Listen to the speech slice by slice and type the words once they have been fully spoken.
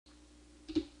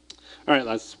All right,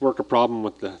 let's work a problem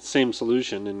with the same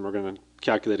solution, and we're going to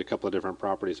calculate a couple of different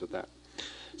properties with that.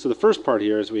 So the first part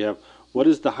here is we have, what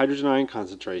is the hydrogen ion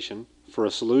concentration for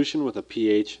a solution with a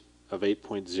pH of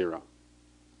 8.0?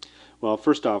 Well,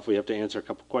 first off, we have to answer a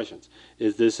couple questions.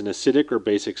 Is this an acidic or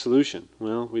basic solution?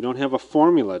 Well, we don't have a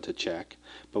formula to check,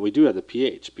 but we do have the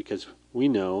pH, because we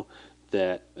know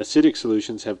that acidic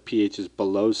solutions have pHs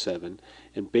below 7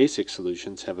 and basic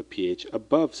solutions have a pH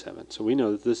above 7. So we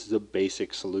know that this is a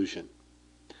basic solution.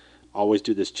 Always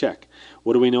do this check.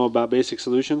 What do we know about basic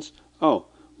solutions? Oh,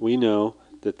 we know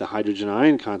that the hydrogen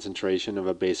ion concentration of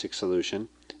a basic solution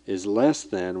is less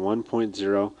than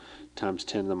 1.0 times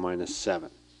 10 to the minus 7.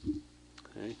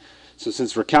 Okay. So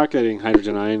since we're calculating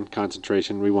hydrogen ion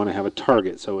concentration, we want to have a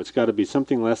target. So it's got to be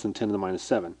something less than 10 to the minus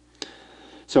 7.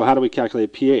 So how do we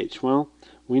calculate pH? Well,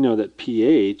 we know that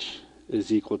pH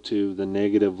is equal to the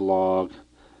negative log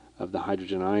of the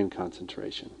hydrogen ion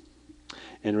concentration.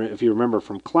 And if you remember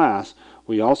from class,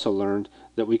 we also learned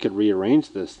that we could rearrange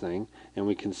this thing, and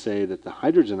we can say that the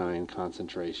hydrogen ion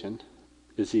concentration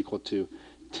is equal to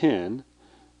 10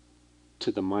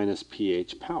 to the minus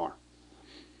pH power.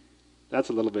 That's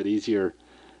a little bit easier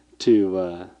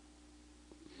to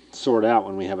sort out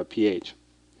when we have a pH.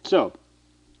 So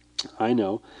I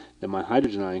know that my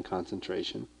hydrogen ion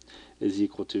concentration is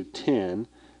equal to 10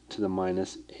 to the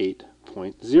minus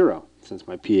 8.0, since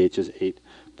my pH is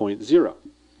 8.0.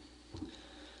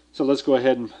 So let's go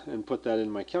ahead and put that in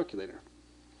my calculator.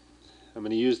 I'm going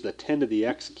to use the 10 to the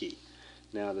x key.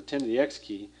 Now the 10 to the x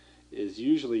key is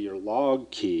usually your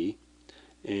log key,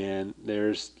 and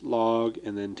there's log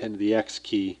and then 10 to the x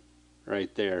key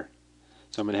right there.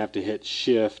 So I'm going to have to hit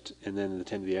shift and then the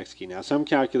 10 to the x key. Now some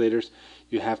calculators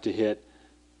you have to hit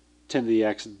 10 to the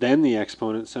x then the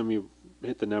exponent. Some you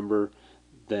hit the number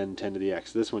then 10 to the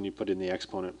x. This one you put in the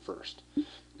exponent first.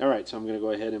 Alright, so I'm going to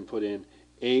go ahead and put in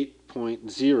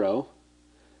 8.0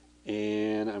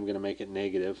 and I'm going to make it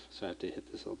negative, so I have to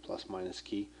hit this little plus minus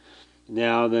key.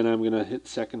 Now then I'm going to hit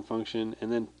second function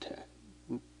and then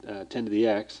 10 to the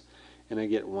x, and I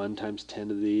get 1 times 10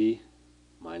 to the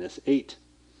minus 8.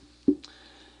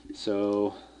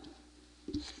 So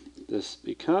this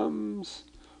becomes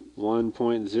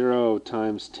 1.0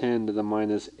 times 10 to the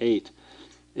minus 8.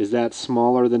 Is that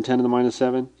smaller than 10 to the minus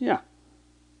 7? Yeah.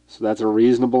 So that's a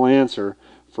reasonable answer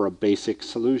for a basic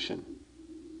solution.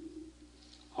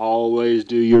 Always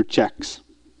do your checks.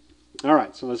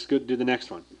 Alright, so let's go do the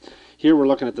next one. Here we're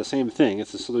looking at the same thing.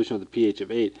 It's a solution with a pH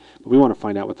of 8, but we want to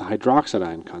find out what the hydroxide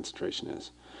ion concentration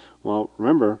is. Well,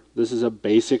 remember, this is a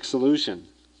basic solution.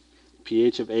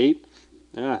 pH of 8,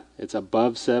 it's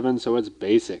above 7, so it's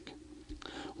basic.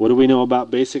 What do we know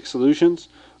about basic solutions?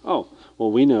 Oh,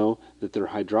 well, we know that their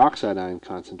hydroxide ion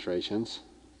concentrations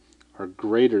are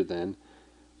greater than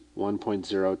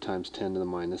 1.0 times 10 to the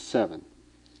minus 7.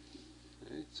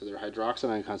 Okay, so their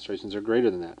hydroxide ion concentrations are greater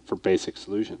than that for basic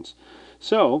solutions.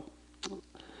 So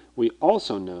we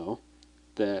also know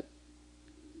that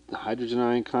the hydrogen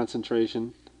ion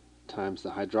concentration times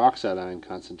the hydroxide ion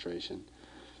concentration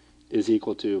is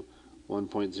equal to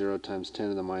 1.0 times 10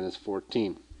 to the minus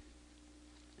 14.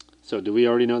 So do we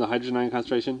already know the hydrogen ion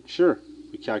concentration? Sure,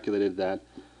 we calculated that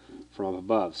from up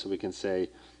above. So we can say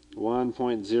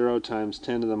 1.0 times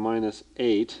 10 to the minus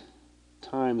 8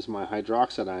 times my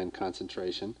hydroxide ion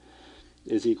concentration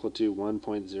is equal to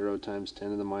 1.0 times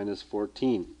 10 to the minus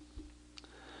 14.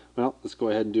 Well, let's go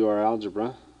ahead and do our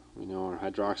algebra. We know our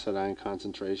hydroxide ion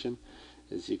concentration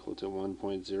is equal to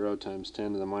 1.0 times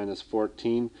 10 to the minus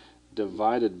 14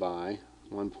 divided by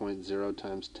 1.0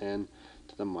 times 10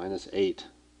 to the minus 8.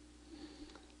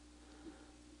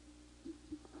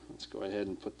 Let's go ahead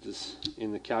and put this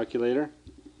in the calculator.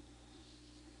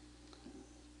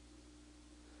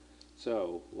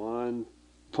 So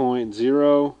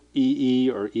 1.0 EE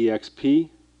or EXP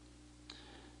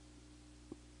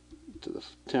to the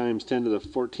times 10 to the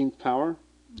 14th power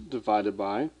divided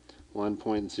by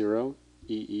 1.0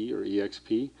 EE or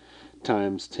EXP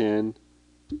times 10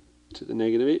 to the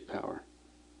negative 8 power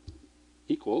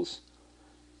equals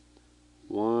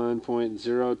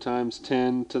 1.0 times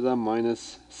 10 to the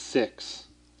minus 6.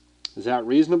 Is that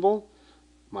reasonable?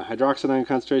 My hydroxide ion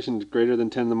concentration is greater than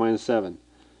 10 to the minus 7.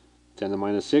 10 to the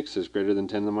minus 6 is greater than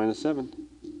 10 to the minus 7.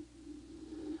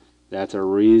 That's a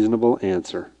reasonable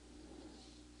answer.